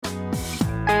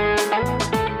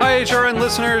HRN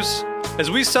listeners.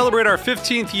 As we celebrate our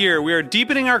 15th year, we are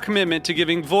deepening our commitment to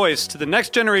giving voice to the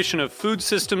next generation of food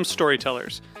systems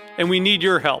storytellers, and we need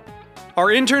your help. Our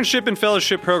internship and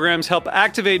fellowship programs help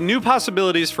activate new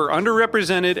possibilities for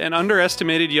underrepresented and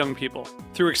underestimated young people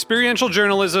through experiential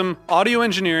journalism, audio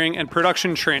engineering, and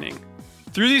production training.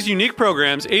 Through these unique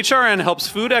programs, HRN helps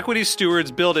food equity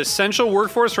stewards build essential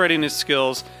workforce readiness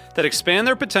skills that expand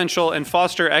their potential and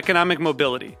foster economic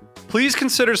mobility. Please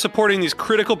consider supporting these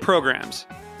critical programs.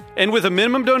 And with a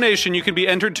minimum donation, you can be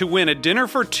entered to win a dinner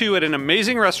for two at an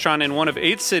amazing restaurant in one of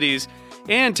 8 cities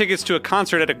and tickets to a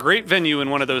concert at a great venue in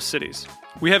one of those cities.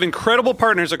 We have incredible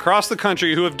partners across the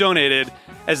country who have donated,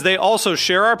 as they also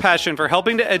share our passion for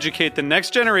helping to educate the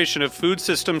next generation of food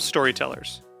systems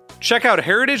storytellers. Check out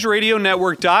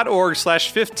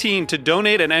heritageradionetwork.org/15 to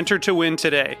donate and enter to win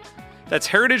today. That's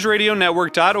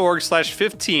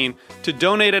heritageradionetwork.org/15 to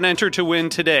donate and enter to win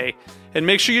today. And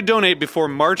make sure you donate before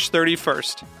March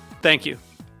 31st. Thank you.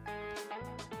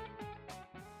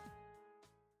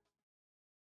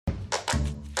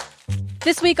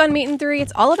 This week on Meat and Three,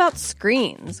 it's all about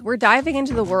screens. We're diving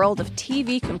into the world of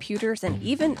TV, computers, and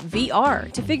even VR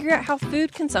to figure out how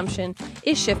food consumption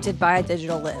is shifted by a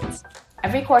digital lens.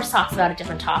 Every course talks about a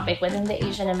different topic within the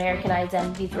Asian American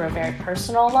identity through a very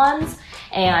personal lens.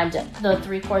 And the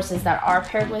 3 courses that are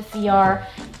paired with VR,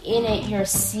 in it you're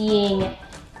seeing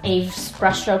a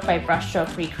brushstroke by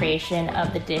brushstroke recreation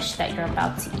of the dish that you're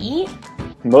about to eat.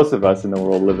 Most of us in the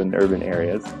world live in urban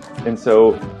areas. And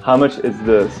so how much is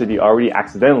the city already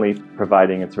accidentally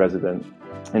providing its residents?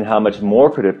 And how much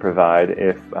more could it provide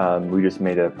if we just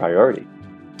made it a priority?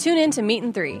 Tune in to Meat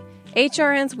and Three,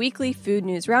 HRN's weekly food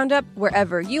news roundup,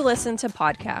 wherever you listen to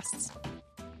podcasts.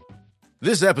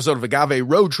 This episode of Agave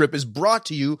Road Trip is brought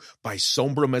to you by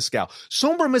Sombra Mezcal.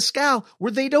 Sombra Mezcal,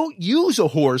 where they don't use a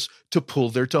horse to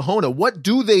pull their Tahona. What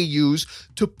do they use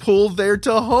to pull their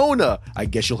Tahona? I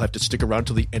guess you'll have to stick around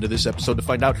till the end of this episode to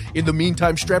find out. In the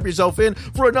meantime, strap yourself in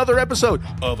for another episode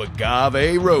of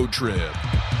Agave Road Trip.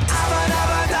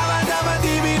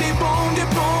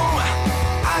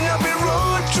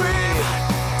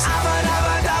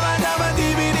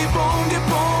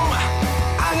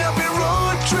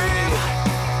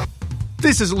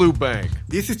 This is Lou Bang.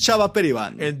 This is Chava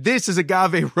Periban. And this is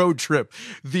Agave Road Trip,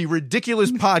 the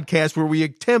ridiculous podcast where we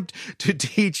attempt to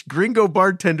teach gringo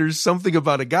bartenders something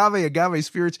about agave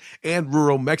spirits, and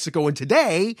rural Mexico. And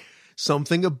today,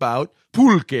 something about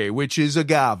pulque, which is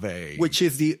agave. Which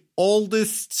is the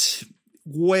oldest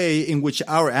way in which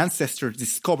our ancestors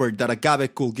discovered that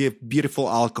agave could give beautiful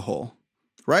alcohol.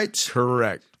 Right?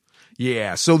 Correct.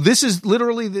 Yeah, so this is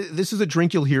literally, this is a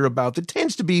drink you'll hear about that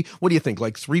tends to be, what do you think,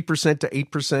 like 3% to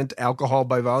 8% alcohol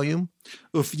by volume?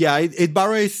 Oof, yeah, it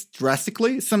varies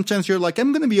drastically. Sometimes you're like,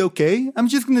 I'm going to be okay. I'm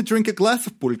just going to drink a glass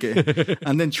of pulque.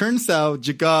 And then turns out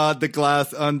you got the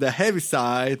glass on the heavy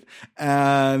side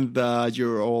and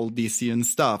you're all dizzy and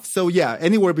stuff. So yeah,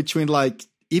 anywhere between like,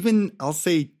 even I'll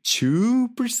say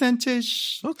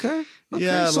 2%. Okay.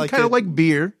 Yeah, so like kind of like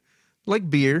beer. Like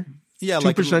beer. Yeah,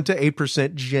 2% to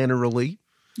 8% generally.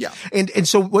 Yeah. And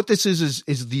so what this is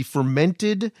the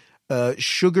fermented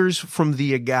sugars from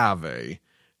the agave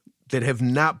that have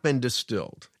not been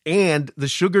distilled. And the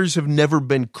sugars have never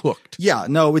been cooked. Yeah,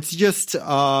 no, it's just,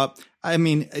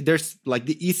 there's like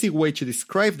the easy way to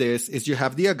describe this is you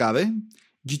have the agave,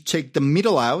 you take the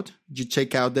middle out, you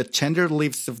take out the tender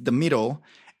leaves of the middle,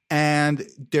 and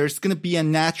there's going to be a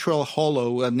natural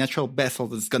hollow, a natural vessel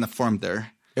that's going to form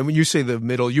there. And when you say the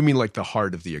middle, you mean like the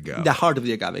heart of the agave. The heart of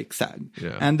the agave, exactly.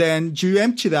 Yeah. And then you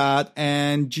empty that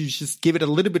and you just give it a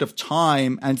little bit of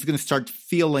time and it's going to start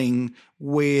filling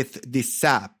with the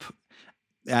sap.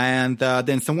 And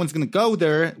then someone's going to go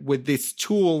there with this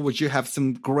tool, which you have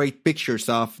some great pictures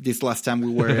of this last time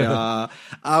we were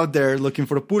out there looking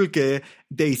for the pulque.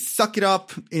 They suck it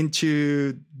up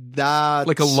into that.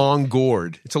 Like a long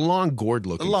gourd. It's a long gourd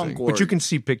looking thing. Gourd. But you can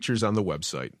see pictures on the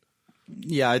website.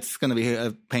 Yeah, it's going to be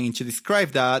a pain to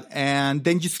describe that. And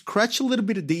then you scratch a little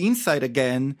bit of the inside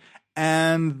again.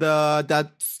 And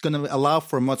that's going to allow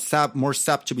for more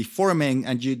sap to be forming.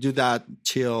 And you do that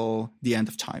till the end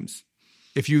of times.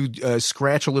 If you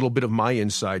scratch a little bit of my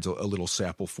insides, a little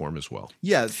sap will form as well.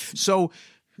 Yes. So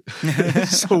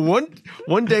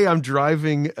one day I'm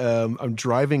driving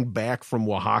back from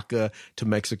Oaxaca to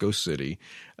Mexico City,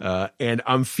 and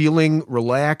I'm feeling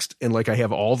relaxed and like I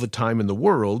have all the time in the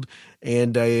world.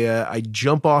 And I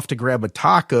jump off to grab a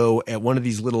taco at one of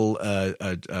these little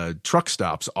truck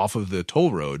stops off of the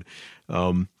toll road,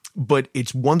 but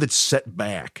it's one that's set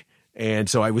back. And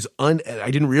so I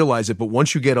didn't realize it, but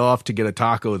once you get off to get a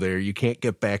taco there, you can't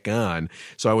get back on.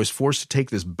 So I was forced to take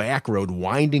this back road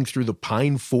winding through the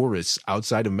pine forests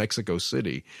outside of Mexico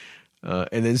City.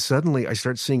 And then suddenly I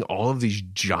start seeing all of these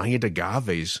giant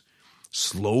agaves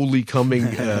slowly coming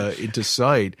into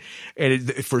sight. And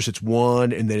at first it's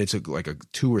one, and then it's like a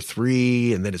 2 or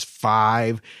 3, and then it's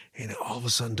 5. And all of a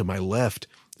sudden to my left,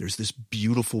 there's this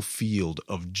beautiful field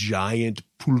of giant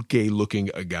pulque-looking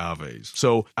agaves.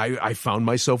 So I found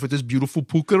myself at this beautiful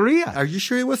pulqueria. Are you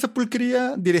sure it was a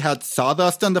pulqueria? Did it have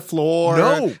sawdust on the floor?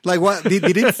 No. Like what?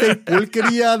 Did it say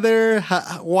pulqueria there?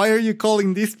 Why are you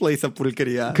calling this place a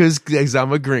pulqueria? Because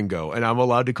I'm a gringo and I'm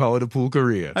allowed to call it a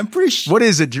pulqueria. I'm pretty sure. What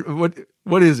is it?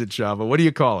 What is it, Chava? What do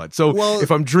you call it? So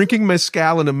if I'm drinking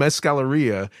mezcal in a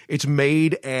mezcaleria, it's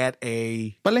made at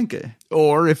a palenque.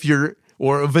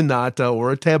 Or a venata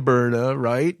or a taberna,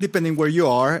 right? Depending where you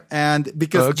are. And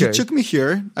because you took me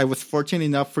here, I was fortunate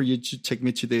enough for you to take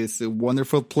me to this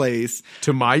wonderful place.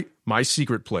 To my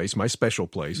secret place, my special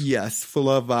place. Yes, full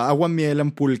of aguamiel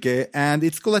and pulque. And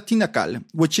it's called a tinacal,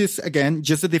 which is, again,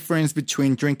 just the difference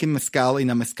between drinking mezcal in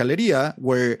a mezcaleria,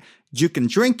 where you can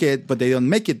drink it, but they don't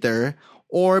make it there,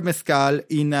 or mezcal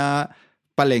in a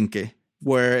palenque.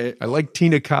 Where I like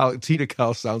Tina Cal. Tina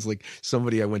Cal sounds like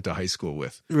somebody I went to high school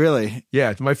with. Really?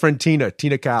 Yeah, my friend Tina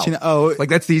Cal. Like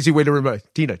that's the easy way to remember.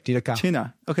 Tina Cal.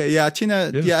 Tina. Okay, yeah,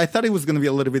 Tina. Yeah, I thought it was going to be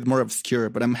a little bit more obscure,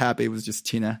 but I'm happy it was just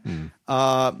Tina.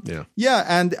 Yeah,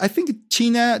 and I think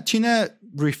Tina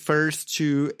refers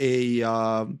to a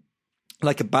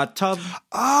like a bathtub.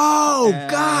 Oh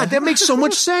God, that makes so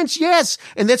much sense. Yes,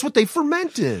 and that's what they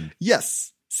ferment in. Yes.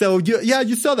 So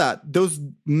you saw that, those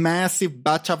massive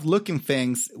bathtub-looking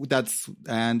things. That's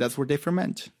where they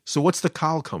ferment. So what's the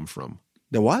cal come from?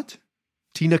 The what?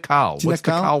 Tina Cal. What's the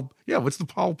cal? Yeah, what's the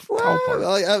cal part?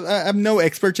 I'm no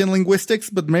expert in linguistics,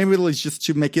 but maybe it's just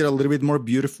to make it a little bit more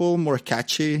beautiful, more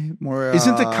catchy, more.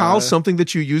 Isn't the cal something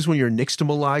that you use when you're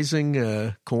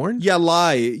nixtamalizing corn?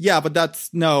 Yeah, but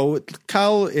that's no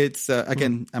cal. It's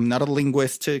again, I'm not a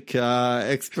linguistic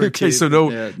expert. Okay, so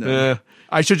no.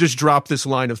 I should just drop this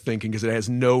line of thinking because it has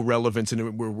no relevance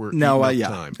and we're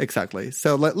time. Exactly.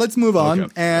 So let's move on.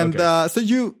 Okay. And so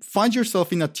you find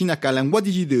yourself in a tinacal, and what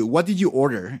did you do? What did you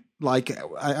order? Like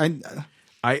I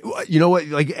you know what?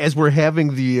 Like as we're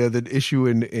having the issue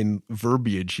in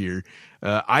verbiage here,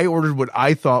 I ordered what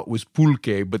I thought was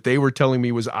pulque, but they were telling me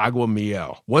it was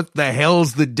aguamiel. What the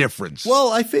hell's the difference?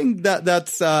 Well, I think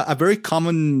that's a very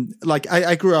common. Like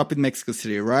I grew up in Mexico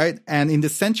City, right? And in the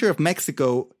center of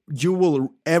Mexico, you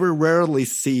will ever rarely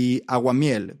see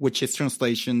aguamiel, which is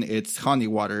translation, it's honey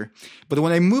water. But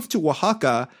when I moved to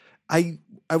Oaxaca, I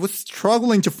was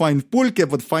struggling to find pulque,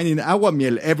 but finding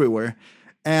aguamiel everywhere.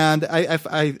 And I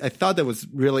thought that was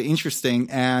really interesting.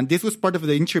 And this was part of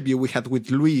the interview we had with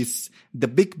Luis, the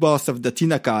big boss of the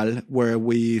Tinacal, where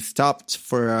we stopped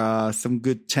for some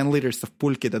good 10 liters of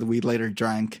pulque that we later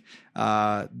drank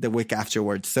the week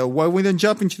afterwards. So why we don't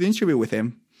jump into the interview with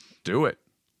him? Do it.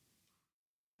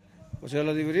 The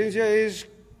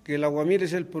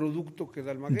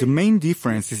main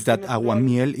difference is that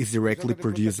aguamiel is directly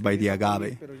produced by the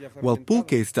agave, while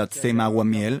pulque is that same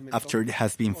aguamiel after it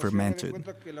has been fermented.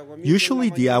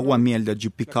 Usually the aguamiel that you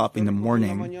pick up in the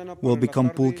morning will become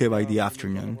pulque by the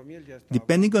afternoon.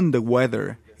 Depending on the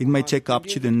weather, it might take up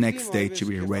to the next day to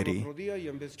be ready.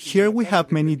 Here we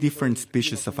have many different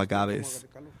species of agaves.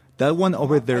 That one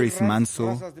over there is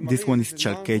manso, this one is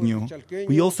chalqueño.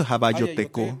 We also have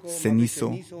ayoteco,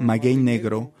 cenizo, maguey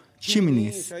negro,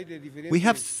 chimneys. We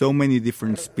have so many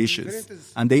different species,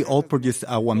 and they all produce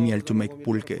aguamiel to make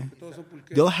pulque.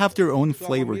 They'll have their own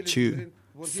flavor too.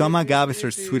 Some agaves are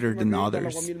sweeter than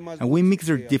others, and we mix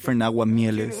their different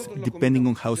aguamieles depending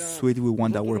on how sweet we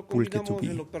want our pulque to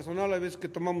be.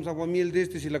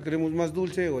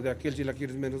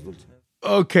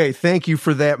 Okay, thank you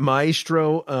for that,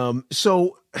 Maestro.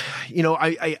 So, you know,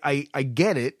 I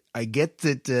get it. I get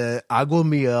that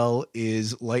aguamiel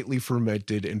is lightly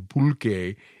fermented and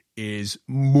pulque is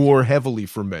more heavily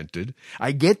fermented.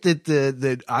 I get that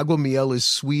the aguamiel is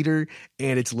sweeter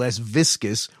and it's less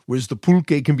viscous, whereas the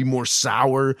pulque can be more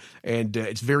sour and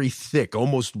it's very thick,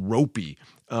 almost ropey.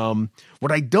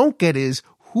 What I don't get is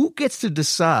who gets to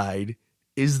decide,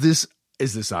 is this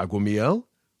aguamiel?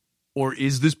 Or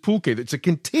is this pulque? It's a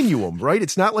continuum, right?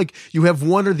 It's not like you have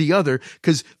one or the other,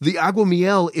 because the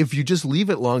aguamiel, if you just leave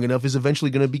it long enough, is eventually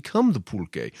going to become the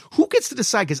pulque. Who gets to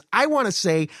decide? Because I want to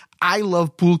say, I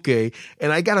love pulque,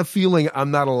 and I got a feeling I'm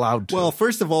not allowed to. Well,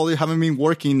 first of all, you haven't been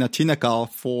working at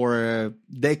Tinacal for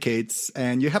decades,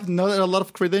 and you have not a lot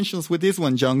of credentials with this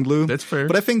one, John Blue. That's fair.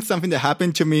 But I think something that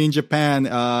happened to me in Japan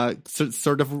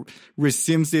sort of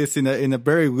resumes this in a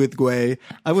very good way.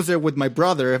 I was there with my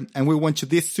brother, and we went to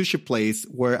this sushi place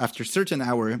where after a certain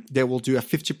hour, they will do a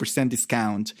 50%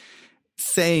 discount,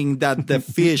 saying that the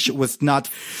fish was not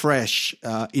fresh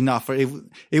enough, or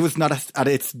it was not at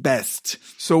its best.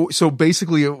 So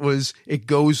basically it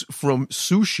goes from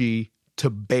sushi to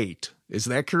bait. Is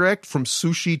that correct? From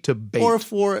sushi to bait. Or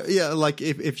like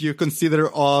if you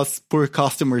consider us poor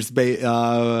customers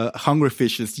hungry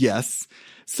fishes, yes.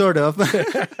 Sort of. But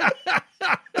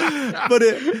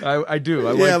I do.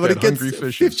 I like that, hungry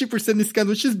fishes. 50% discount,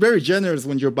 which is very generous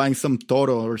when you're buying some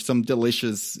toro or some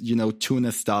delicious,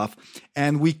 tuna stuff.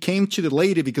 And we came to the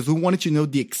lady because we wanted to know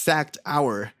the exact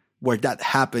hour where that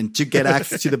happened to get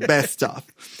access to the best stuff.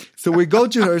 So we go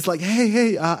to her. It's like,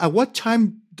 hey, at what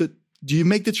time do you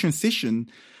make the transition?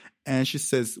 And she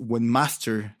says, when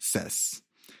master says.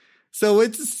 So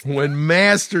it's when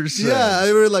master says. Yeah,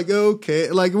 we were like, okay.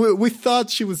 Like we thought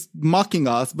she was mocking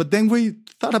us, but then we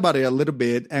thought about it a little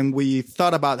bit, and we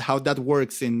thought about how that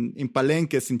works in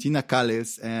Palenques, in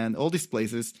Tinacales, and all these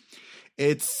places.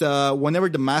 It's whenever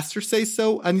the master says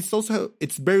so, and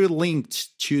it's very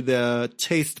linked to the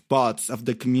taste buds of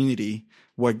the community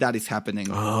where that is happening.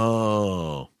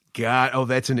 Oh, God. Oh,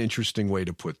 that's an interesting way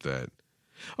to put that.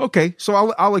 Okay, so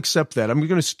I'll accept that. I'm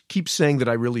going to keep saying that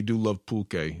I really do love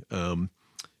pulque,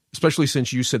 especially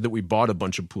since you said that we bought a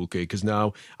bunch of pulque, because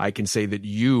now I can say that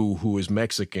you, who is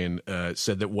Mexican,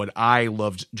 said that what I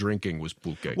loved drinking was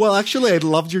pulque. Well, actually, I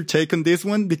loved your take on this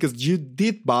one because you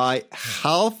did buy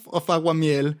half of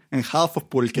aguamiel and half of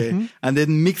pulque and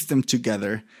then mix them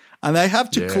together. And I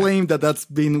have to claim that that's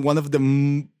been one of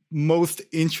the most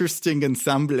interesting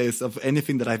ensembles of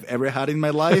anything that I've ever had in my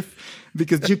life,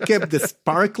 because you kept the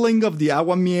sparkling of the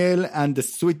aguamiel and the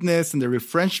sweetness and the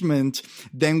refreshment,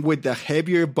 then with the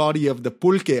heavier body of the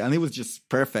pulque, and it was just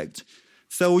perfect.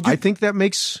 So I think that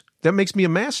makes me a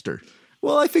master.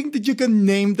 Well, I think that you can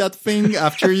name that thing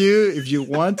after you if you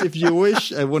want, if you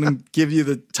wish. I wouldn't give you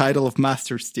the title of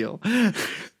master still.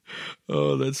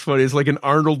 Oh, that's funny. It's like an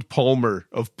Arnold Palmer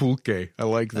of pulque. I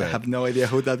like that. I have no idea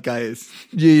who that guy is.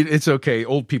 Yeah, it's okay.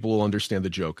 Old people will understand the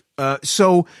joke.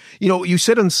 So, you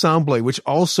said ensemble, which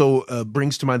also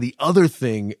brings to mind the other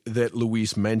thing that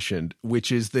Luis mentioned,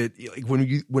 which is that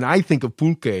when I think of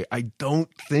pulque, I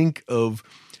don't think of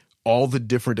all the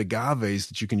different agaves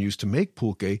that you can use to make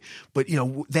pulque. But,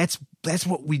 that's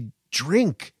what we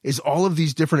drink, is all of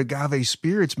these different agave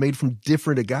spirits made from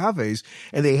different agaves,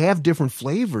 and they have different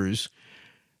flavors.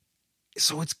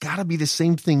 So it's got to be the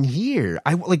same thing here.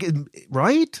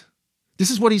 Right? This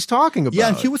is what he's talking about. Yeah,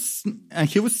 and he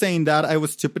was saying that. I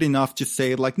was stupid enough to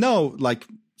say no,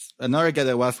 another guy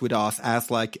that was with us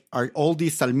asked are all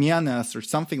these salmianas or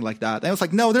something like that? And I was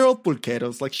like, no, they're all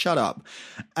pulqueros. Shut up.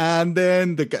 And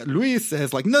then the guy, Luis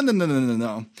says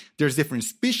no. There's different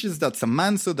species. That's a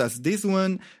manso. That's this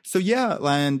one. So yeah,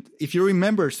 and if you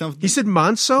remember he said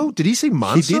manso? Did he say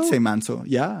manso? He did say manso.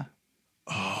 Yeah.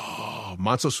 Oh,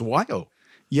 manso suayo.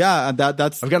 Yeah,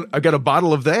 that's. I've got a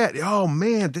bottle of that. Oh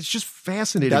man, that's just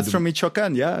fascinating. That's from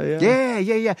Michoacan.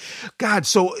 Yeah. God,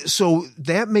 so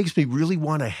that makes me really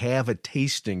want to have a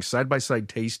tasting, side by side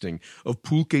tasting of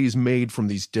pulques made from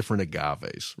these different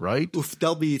agaves. Right? Oof,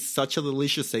 that'll be such a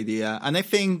delicious idea. And I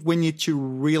think we need to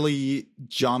really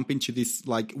jump into this.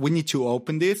 We need to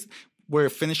open this. We're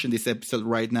finishing this episode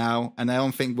right now, and I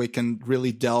don't think we can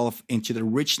really delve into the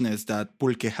richness that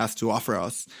pulque has to offer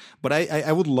us. But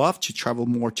I would love to travel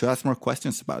more, to ask more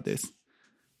questions about this.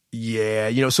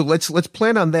 Yeah, so let's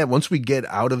plan on that once we get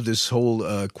out of this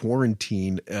whole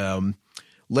quarantine.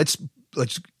 Let's.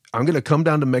 I'm going to come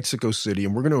down to Mexico City,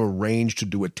 and we're going to arrange to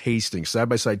do a tasting, side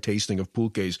by side tasting of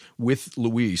pulques with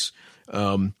Luis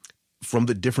from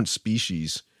the different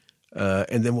species.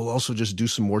 And then we'll also just do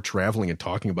some more traveling and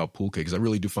talking about pulque, because I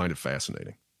really do find it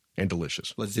fascinating and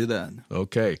delicious. Let's do that.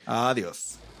 Okay.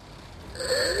 Adios.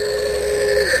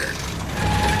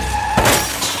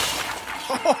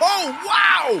 Oh,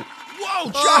 wow!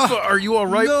 Whoa, Jaffa, are you all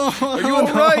right? No, are you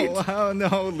all right? Oh,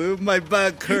 no, Lou, my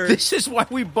back hurts. This is why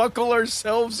we buckle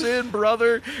ourselves in,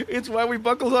 brother. It's why we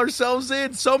buckle ourselves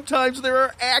in. Sometimes there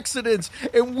are accidents,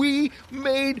 and we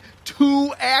made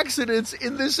 2 accidents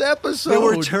in this episode. They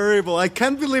were terrible. I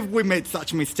can't believe we made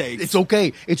such mistakes. It's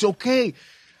okay. It's okay.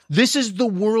 This is the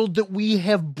world that we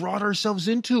have brought ourselves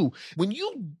into. When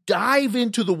you dive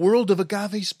into the world of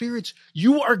agave spirits,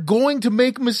 you are going to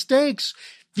make mistakes.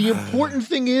 The important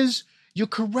thing is you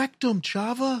correct them,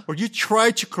 Chava. Or you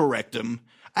try to correct them.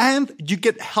 And you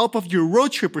get help of your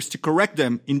road trippers to correct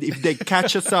them if they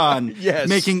catch us on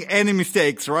making any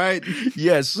mistakes, right?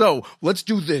 Yes. So let's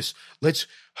do this. Let's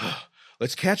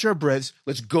catch our breaths.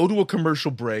 Let's go to a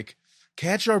commercial break,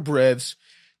 catch our breaths,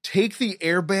 take the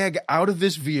airbag out of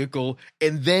this vehicle,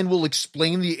 and then we'll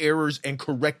explain the errors and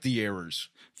correct the errors.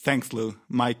 Thanks, Lou.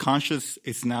 My conscience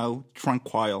is now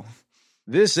tranquil.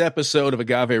 This episode of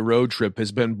Agave Road Trip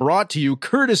has been brought to you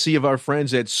courtesy of our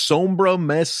friends at Sombra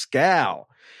Mezcal.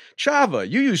 Chava,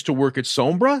 you used to work at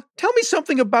Sombra. Tell me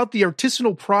something about the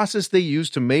artisanal process they use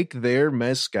to make their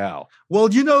mezcal. Well,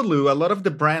 Lou, a lot of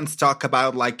the brands talk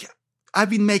about I've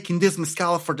been making this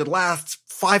mezcal for the last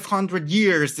 500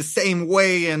 years the same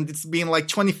way, and it's been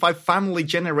 25 family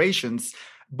generations.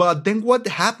 But then what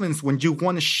happens when you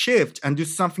want to shift and do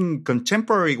something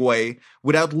contemporary way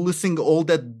without losing all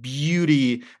that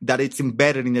beauty that it's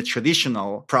embedded in the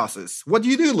traditional process? What do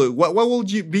you do, Lou? What will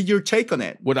be your take on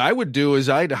it? What I would do is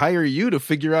I'd hire you to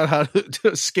figure out how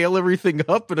to scale everything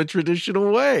up in a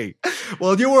traditional way.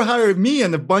 Well, you will hire me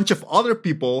and a bunch of other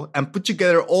people and put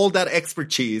together all that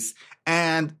expertise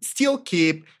and still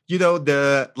keep,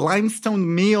 the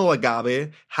limestone mill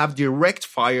agave, have direct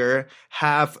fire,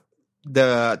 have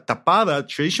the tapada,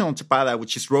 traditional tapada,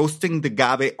 which is roasting the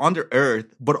agave under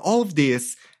earth, but all of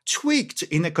this tweaked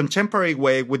in a contemporary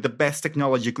way with the best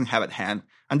technology you can have at hand.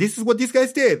 And this is what these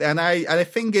guys did. And I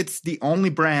think it's the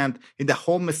only brand in the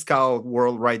whole mezcal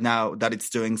world right now that it's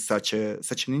doing such an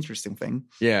interesting thing.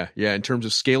 Yeah. In terms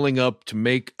of scaling up to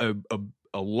make a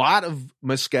lot of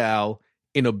mezcal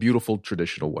in a beautiful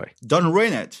traditional way. Don't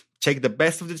ruin it. Take the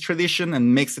best of the tradition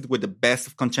and mix it with the best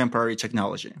of contemporary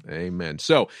technology. Amen.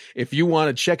 So if you want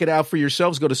to check it out for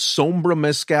yourselves, go to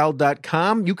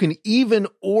sombramezcal.com. You can even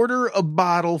order a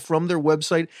bottle from their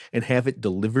website and have it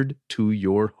delivered to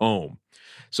your home.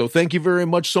 So thank you very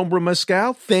much, Sombra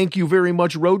Mezcal. Thank you very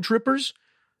much, Road Trippers.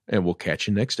 And we'll catch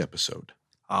you next episode.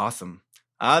 Awesome.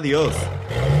 Adios.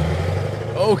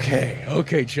 Okay,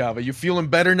 Chava. You feeling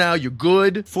better now? You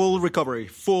good? Full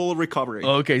recovery.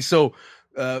 Okay, so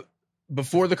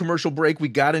before the commercial break, we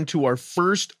got into our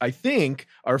first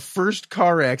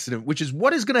car accident, which is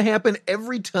what is going to happen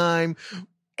every time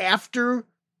after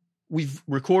we've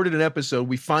recorded an episode,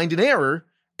 we find an error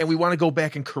and we want to go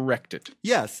back and correct it.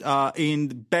 Yes, in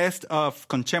the best of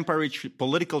contemporary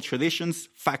political traditions,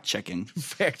 fact-checking.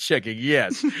 Fact-checking,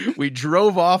 yes. We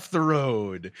drove off the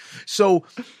road. So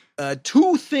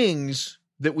two things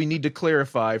that we need to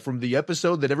clarify from the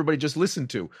episode that everybody just listened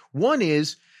to. One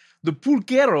is the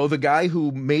pulquero, the guy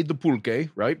who made the pulque,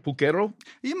 right? Pulquero?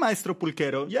 Maestro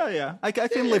Pulquero. Yeah. I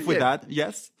can live with that,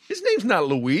 yes. His name's not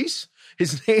Luis.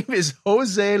 His name is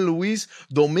Jose Luis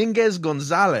Dominguez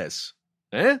Gonzalez.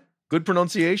 Good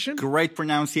pronunciation? Great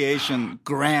pronunciation.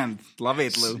 Grand. Love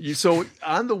it, Lou. So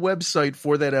on the website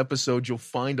for that episode, you'll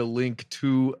find a link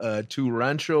to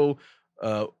Rancho,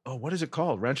 what is it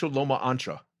called? Rancho Loma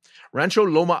Ancha.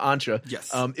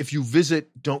 Yes. If you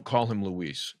visit, don't call him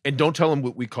Luis, and don't tell him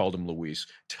what we called him Luis.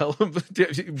 Tell him,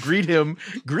 greet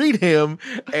him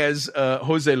as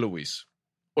Jose Luis,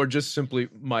 or just simply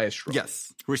Maestro.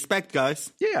 Yes. Respect,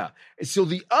 guys. Yeah. So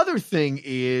the other thing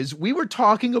is, we were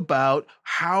talking about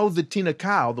how the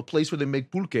Tinacao, the place where they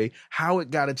make pulque, how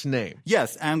it got its name.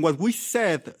 Yes, and what we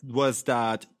said was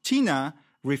that Tina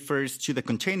refers to the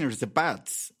containers, the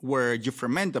vats, where you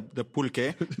ferment the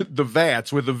pulque. The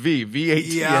vats with a V,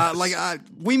 V-A-T-S. Yeah,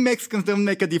 we Mexicans don't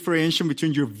make a differentiation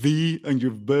between your V and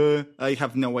your B. I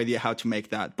have no idea how to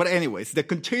make that. But anyways, the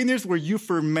containers where you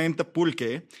ferment the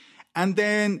pulque. And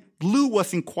then Lou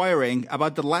was inquiring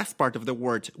about the last part of the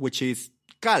word, which is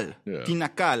cal,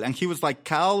 Tinacal. And he was like,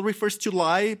 cal refers to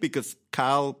lie because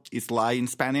cal is lie in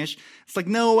Spanish. It's like,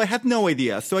 no, I had no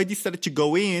idea. So I decided to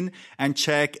go in and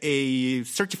check a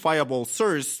certifiable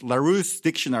source, Larousse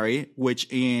Dictionary, which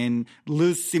in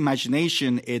Lou's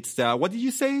imagination, it's, what did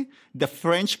you say? The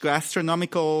French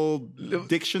Gastronomical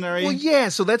Dictionary? Well, yeah.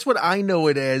 So that's what I know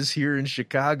it as here in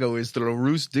Chicago is the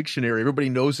Larousse Dictionary. Everybody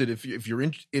knows it. If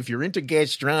you're into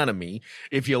gastronomy,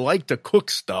 if you like to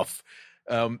cook stuff,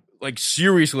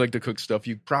 seriously like to cook stuff,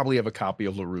 you probably have a copy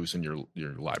of Larousse in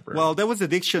your library. Well, there was a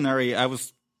dictionary. I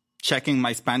was checking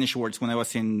my Spanish words when I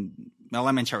was in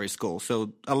elementary school,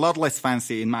 so a lot less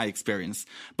fancy in my experience.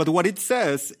 But what it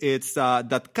says is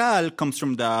that cal comes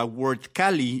from the word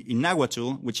cali in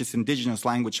Nahuatl, which is indigenous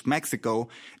language of Mexico,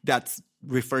 that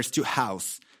refers to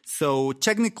house. So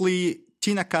technically,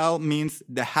 Tinacal means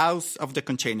the house of the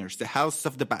containers, the house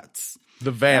of the vats.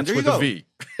 The vats with a V.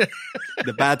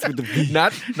 The bats with the V.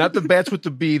 Not the bats with the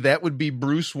B. That would be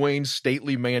Bruce Wayne's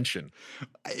stately mansion.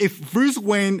 If Bruce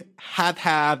Wayne had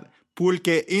pulque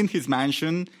in his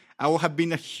mansion, I would have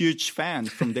been a huge fan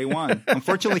from day one.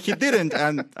 Unfortunately, he didn't,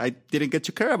 and I didn't get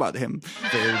to care about him.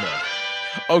 Fair enough.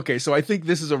 Okay, so I think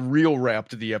this is a real wrap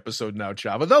to the episode now,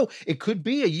 Chava. Though it could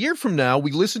be a year from now,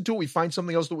 we listen to it, we find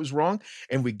something else that was wrong,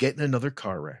 and we get in another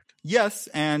car wreck. Yes,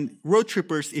 and road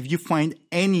trippers, if you find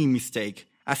any mistake,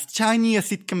 as tiny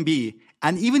as it can be,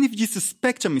 and even if you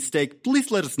suspect a mistake, please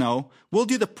let us know. We'll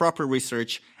do the proper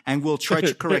research, and we'll try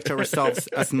to correct ourselves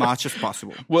as much as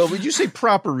possible. Well, when you say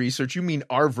proper research, you mean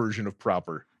our version of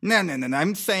proper. No.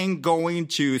 I'm saying going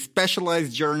to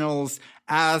specialized journals,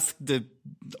 ask the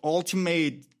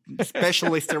ultimate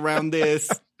specialist around this.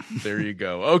 There you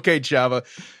go. Okay, Chava.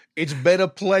 It's been a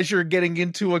pleasure getting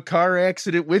into a car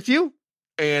accident with you,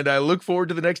 and I look forward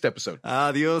to the next episode.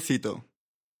 Adiosito.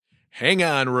 Hang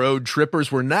on, road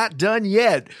trippers. We're not done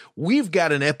yet. We've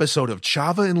got an episode of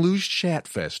Chava and Lou's Chat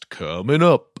Fest coming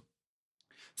up.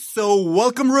 So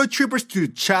welcome, road trippers, to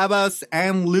Chava's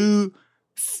and Lou.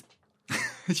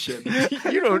 Shit.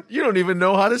 You don't even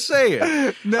know how to say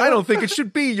it. No. I don't think it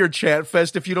should be your Chat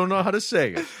Fest if you don't know how to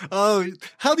say it. Oh,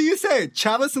 how do you say it?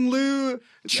 Chava's and Lou?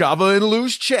 Chava and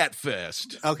Lou's Chat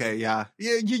Fest. Okay, yeah.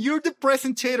 You're the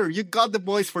presentator. You got the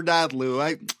voice for that, Lou.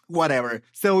 Whatever.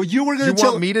 So you were going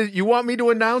to You want me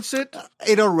to announce it?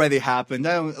 It already happened.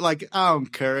 I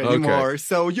don't care anymore. Okay.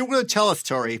 So you're going to tell a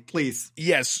story, please.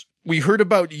 Yes. We heard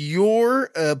about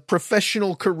your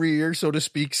professional career, so to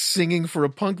speak, singing for a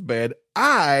punk band.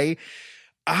 I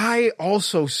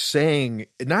also sang,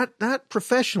 not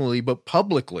professionally, but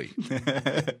publicly.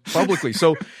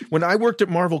 So when I worked at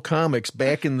Marvel Comics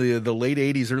back in the late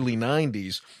 80s, early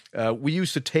 90s, we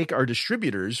used to take our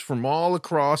distributors from all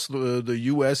across the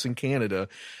U.S. and Canada,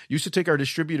 used to take our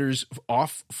distributors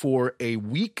off for a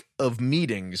week of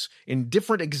meetings in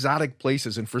different exotic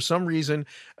places. And for some reason,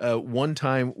 one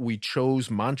time we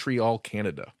chose Montreal,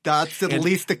 Canada. That's the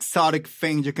least exotic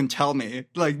thing you can tell me.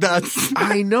 That's...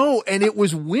 I know. And it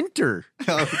was winter.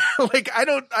 I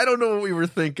don't know what we were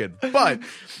thinking. But,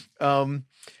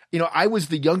 I was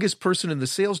the youngest person in the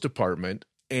sales department.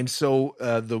 And so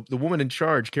the woman in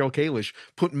charge, Carol Kalish,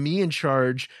 put me in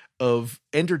charge of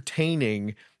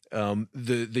entertaining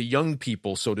the young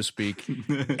people, so to speak,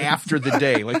 after the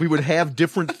day. We would have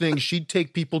different things. She'd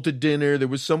take people to dinner. There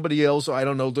was somebody else, I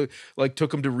don't know,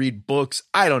 took them to read books.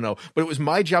 I don't know. But it was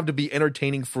my job to be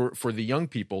entertaining for the young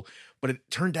people. But it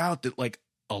turned out that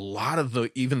a lot of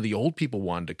even the old people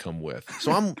wanted to come with.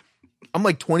 So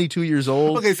I'm 22 years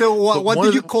old. Okay, so what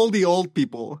did you call the old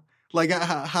people?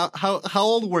 How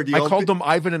old were the old people? I called them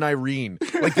Ivan and Irene.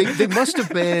 They must have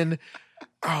been,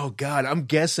 oh God, I'm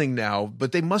guessing now,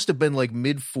 but they must have been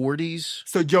mid 40s.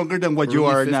 So younger than what you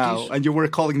are 50s. Now, and you were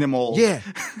calling them old. Yeah.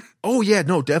 Oh yeah,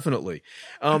 no, definitely.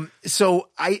 So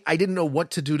I didn't know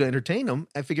what to do to entertain them.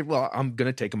 I figured, well, I'm going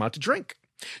to take them out to drink.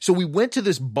 So we went to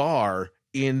this bar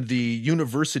in the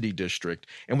university district,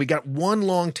 and we got one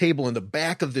long table in the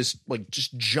back of this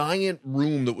just giant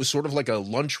room that was sort of like a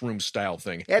lunchroom style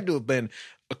thing. It had to have been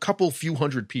a few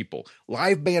hundred people.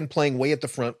 Live band playing way at the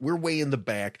front. We're way in the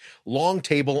back. Long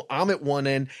table. I'm at one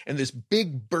end, and this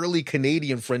big burly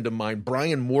Canadian friend of mine,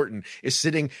 Brian Morton, is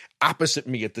sitting opposite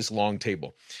me at this long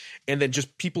table. And then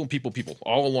just people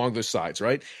all along the sides,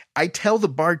 right? I tell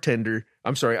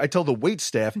the wait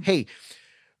staff, hey,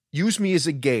 use me as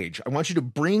a gauge. I want you to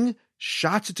bring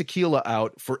shots of tequila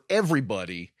out for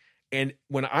everybody. And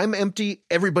when I'm empty,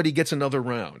 everybody gets another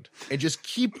round. And just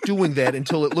keep doing that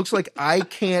until it looks like I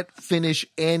can't finish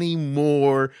any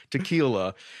more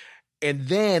tequila. And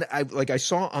then I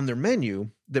saw on their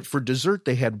menu that for dessert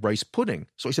they had rice pudding.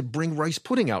 So I said, bring rice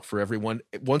pudding out for everyone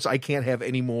once I can't have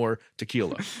any more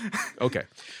tequila. Okay.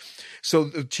 So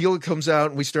the tequila comes out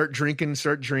and we start drinking.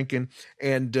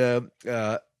 And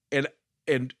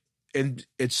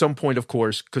at some point, of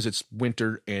course, because it's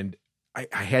winter and I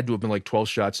had to have been 12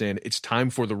 shots in, it's time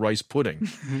for the rice pudding.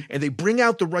 Mm-hmm. And they bring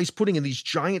out the rice pudding in these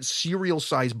giant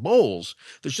cereal-sized bowls.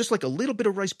 There's just a little bit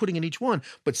of rice pudding in each one,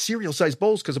 but cereal-sized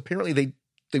bowls because apparently they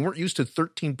weren't used to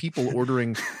 13 people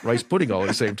ordering rice pudding all at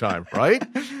the same time, right?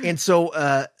 And so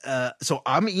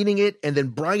I'm eating it, and then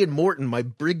Brian Morton, my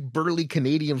big burly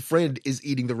Canadian friend, is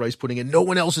eating the rice pudding, and no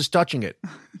one else is touching it.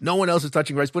 No one else is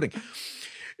touching rice pudding.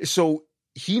 So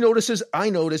he notices, I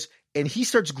notice, and he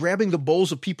starts grabbing the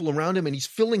bowls of people around him and he's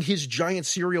filling his giant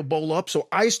cereal bowl up. So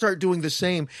I start doing the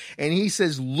same. And he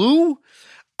says, Lou,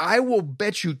 I will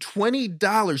bet you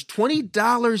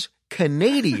 $20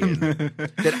 Canadian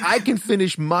that I can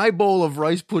finish my bowl of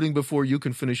rice pudding before you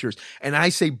can finish yours. And I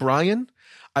say, Brian,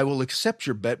 I will accept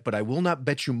your bet, but I will not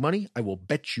bet you money. I will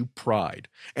bet you pride.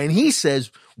 And he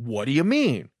says, what do you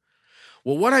mean?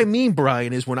 Well, what I mean,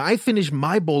 Brian, is when I finish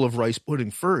my bowl of rice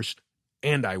pudding first,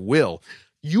 and I will,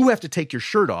 you have to take your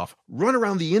shirt off, run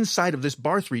around the inside of this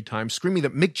bar 3 times, screaming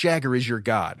that Mick Jagger is your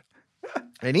god.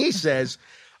 And he says,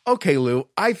 okay, Lou,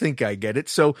 I think I get it.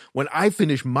 So when I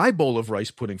finish my bowl of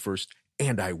rice pudding first,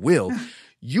 and I will,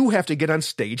 you have to get on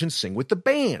stage and sing with the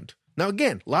band. Now,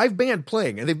 again, live band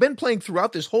playing, and they've been playing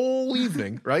throughout this whole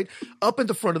evening, right, up at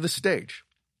the front of the stage.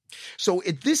 So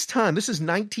at this time, this is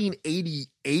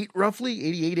 1988, roughly,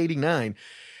 88, 89.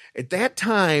 At that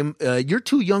time, you're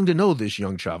too young to know this,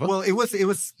 young Chava. Well, it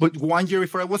was 1 year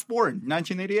before I was born,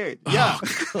 1988. Yeah.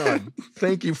 Oh, God.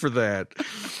 Thank you for that.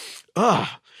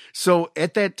 So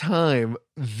at that time,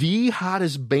 the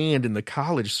hottest band in the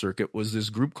college circuit was this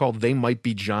group called They Might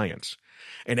Be Giants.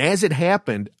 And as it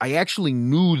happened, I actually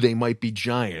knew They Might Be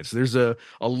Giants. There's a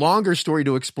longer story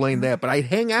to explain that, but I'd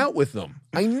hang out with them.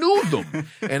 I knew them.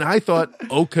 And I thought,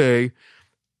 okay,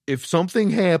 if something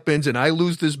happens and I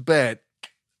lose this bet,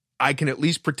 I can at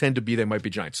least pretend to be They Might Be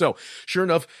Giants. So sure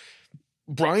enough,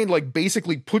 Brian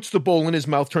basically puts the bowl in his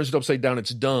mouth, turns it upside down.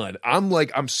 It's done.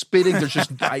 I'm spitting. There's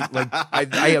just,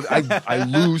 I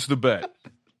lose the bet.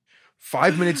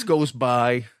 5 minutes goes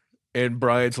by and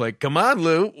Brian's like, come on,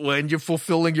 Lou, when you're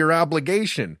fulfilling your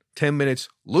obligation. 10 minutes.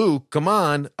 Lou, come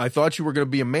on. I thought you were going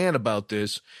to be a man about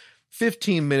this.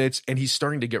 15 minutes. And he's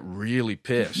starting to get really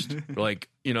pissed.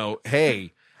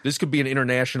 Hey, this could be an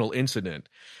international incident.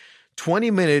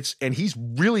 20 minutes and he's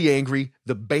really angry.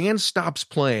 The band stops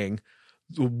playing.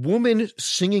 The woman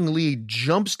singing lead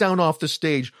jumps down off the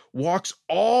stage, walks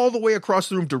all the way across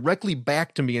the room directly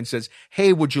back to me and says,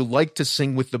 hey, would you like to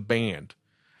sing with the band?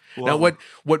 Whoa. Now,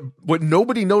 what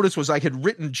nobody noticed was I had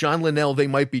written John Linnell, They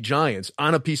Might Be Giants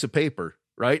on a piece of paper,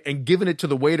 right? And given it to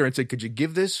the waiter and said, could you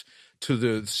give this to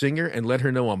the singer and let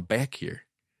her know I'm back here?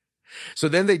 So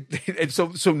then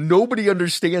so nobody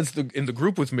understands in the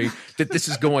group with me that this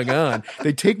is going on.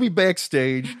 They take me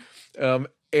backstage, and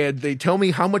they tell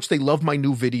me how much they love my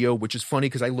new video, which is funny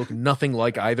because I look nothing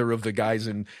like either of the guys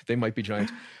in They Might Be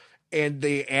Giants. And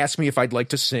they ask me if I'd like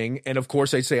to sing, and of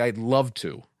course I say I'd love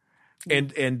to.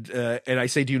 And I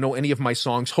say, do you know any of my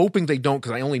songs? Hoping they don't,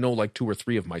 because I only know 2 or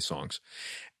 3 of my songs.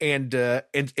 And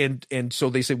so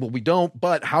they say, well, we don't.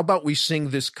 But how about we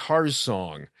sing this Cars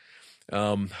song?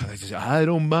 I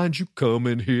don't mind you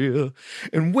coming here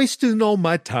and wasting all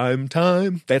my time.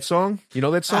 That song? You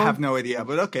know that song? I have no idea,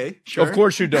 but okay, sure. Of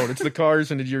course you don't. It's the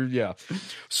Cars and yeah.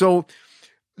 So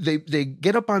they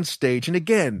get up on stage, and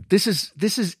again, this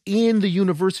is in the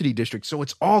university district, so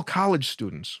it's all college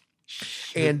students.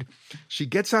 And she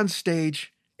gets on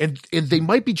stage, and They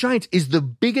Might Be Giants is the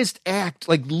biggest act,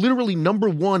 literally number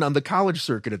 1 on the college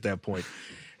circuit at that point.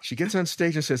 She gets on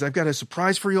stage and says, I've got a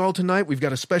surprise for you all tonight. We've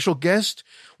got a special guest.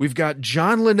 We've got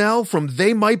John Linnell from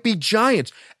They Might Be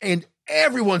Giants. And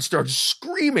everyone starts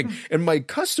screaming. And my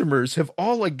customers have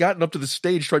all gotten up to the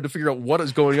stage trying to figure out what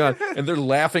is going on. And they're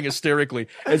laughing hysterically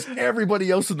as everybody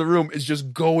else in the room is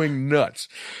just going nuts.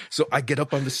 So I get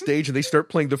up on the stage and they start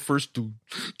playing the first do,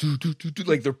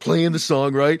 they're playing the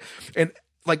song, right? And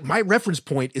my reference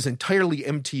point is entirely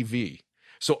MTV.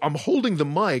 So I'm holding the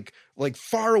mic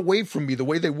far away from me the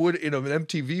way they would in an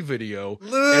MTV video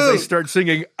as I start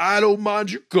singing, I don't mind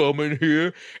you coming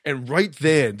here. And right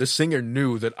then, the singer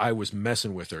knew that I was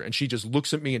messing with her. And she just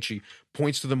looks at me and she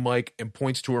points to the mic and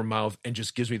points to her mouth and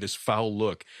just gives me this foul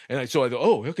look. And so I go,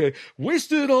 oh, okay,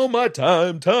 wasted all my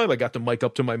time. I got the mic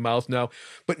up to my mouth now,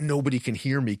 but nobody can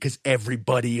hear me because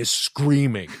everybody is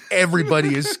screaming.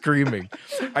 Everybody is screaming.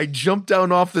 I jump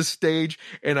down off the stage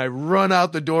and I run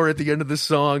out the door at the end of the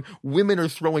song. Women are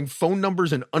throwing phone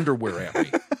numbers and underwear at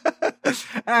me.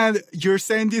 And you're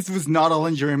saying this was not all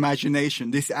in your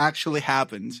imagination. This actually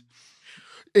happened.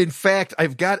 In fact,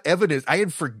 I've got evidence. I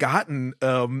had forgotten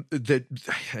that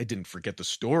I didn't forget the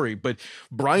story, but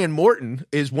Brian Morton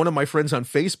is one of my friends on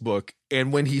Facebook.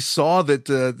 And when he saw that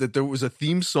there was a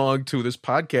theme song to this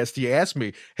podcast, he asked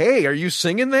me, hey, are you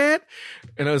singing that?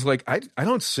 And I was like, I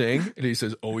don't sing. And he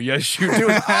says, oh, yes, you do.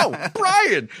 Oh,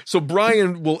 Brian. So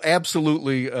Brian will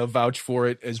absolutely vouch for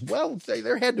it as well.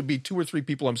 There had to be 2 or 3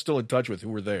 people I'm still in touch with who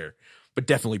were there, but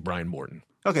definitely Brian Morton.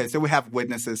 Okay, so we have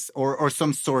witnesses or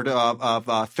some sort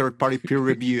of third-party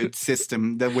peer-reviewed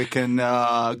system that we can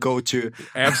go to.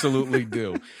 Absolutely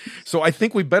do. So I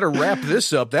think we better wrap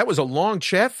this up. That was a long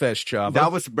chat fest, Chava.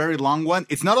 That was a very long one.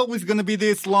 It's not always going to be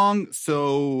this long,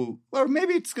 or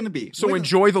maybe it's going to be. So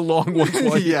enjoy the long ones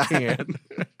while you can.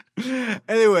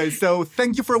 Anyway, so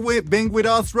thank you for being with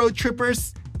us, road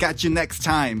trippers. Catch you next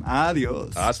time.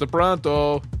 Adios. Hasta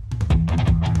pronto.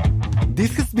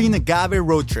 This has been Agave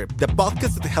Road Trip, the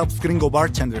podcast that helps gringo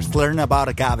bartenders learn about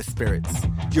agave spirits.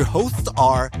 Your hosts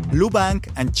are Lou Bank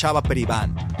and Chava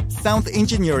Periban. Sound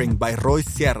engineering by Roy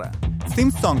Sierra.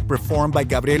 Theme song performed by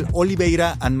Gabriel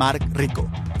Oliveira and Mark Rico.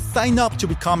 Sign up to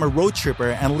become a road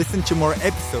tripper and listen to more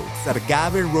episodes at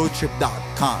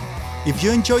agaveroadtrip.com. If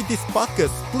you enjoyed this podcast,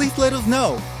 please let us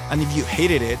know. And if you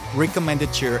hated it, recommend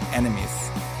it to your enemies.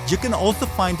 You can also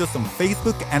find us on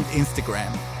Facebook and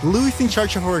Instagram. Lou is in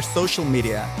charge of our social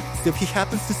media, so if he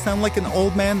happens to sound like an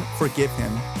old man, forgive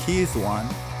him. He is one.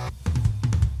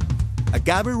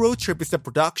 Agave Road Trip is a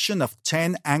production of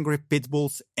 10 Angry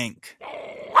Pitbulls, Inc.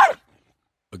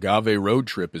 Agave Road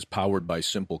Trip is powered by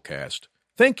Simplecast.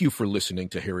 Thank you for listening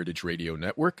to Heritage Radio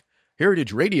Network.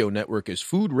 Heritage Radio Network is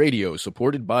food radio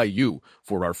supported by you.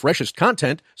 For our freshest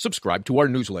content, subscribe to our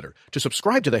newsletter. To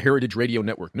subscribe to the Heritage Radio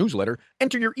Network newsletter,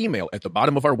 enter your email at the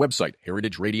bottom of our website,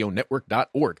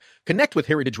 heritageradionetwork.org. Connect with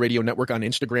Heritage Radio Network on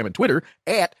Instagram and Twitter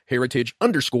at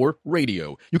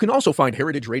heritage_radio. You can also find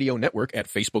Heritage Radio Network at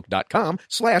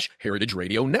facebook.com/Heritage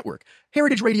Radio Network.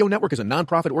 Heritage Radio Network is a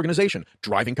nonprofit organization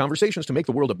driving conversations to make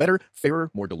the world a better, fairer,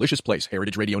 more delicious place.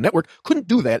 Heritage Radio Network couldn't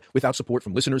do that without support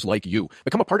from listeners like you.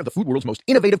 Become a part of the food world's most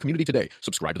innovative community today.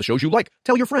 Subscribe to the shows you like.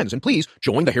 Tell your friends. And please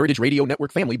join the Heritage Radio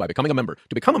Network family by becoming a member.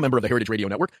 To become a member of the Heritage Radio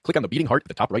Network, click on the beating heart at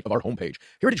the top right of our homepage.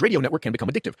 Heritage Radio Network can become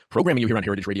addictive. Programming you hear on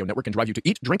Heritage Radio Network can drive you to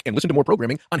eat, drink, and listen to more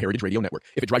programming on Heritage Radio Network.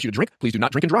 If it drives you to drink, please do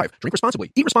not drink and drive. Drink responsibly.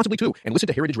 Eat responsibly too. And listen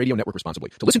to Heritage Radio Network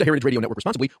responsibly. To listen to Heritage Radio Network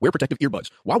responsibly, wear protective earbuds.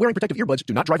 While wearing protective earbuds,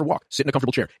 do not drive or walk. Sit in a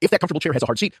comfortable chair. If that comfortable chair has a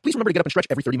hard seat, please remember to get up and stretch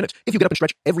every 30 minutes. If you get up and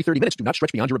stretch every 30 minutes, do not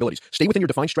stretch beyond your abilities. Stay within your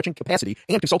defined stretching capacity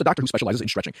and consult a doctor who specializes in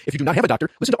stretching. If you do not have a doctor,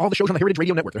 listen to all the shows on the Heritage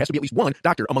Radio Network. There has to be at least one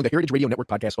doctor among the Heritage Radio Network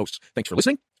podcast hosts. Thanks for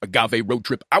listening. Agave Road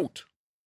Trip out.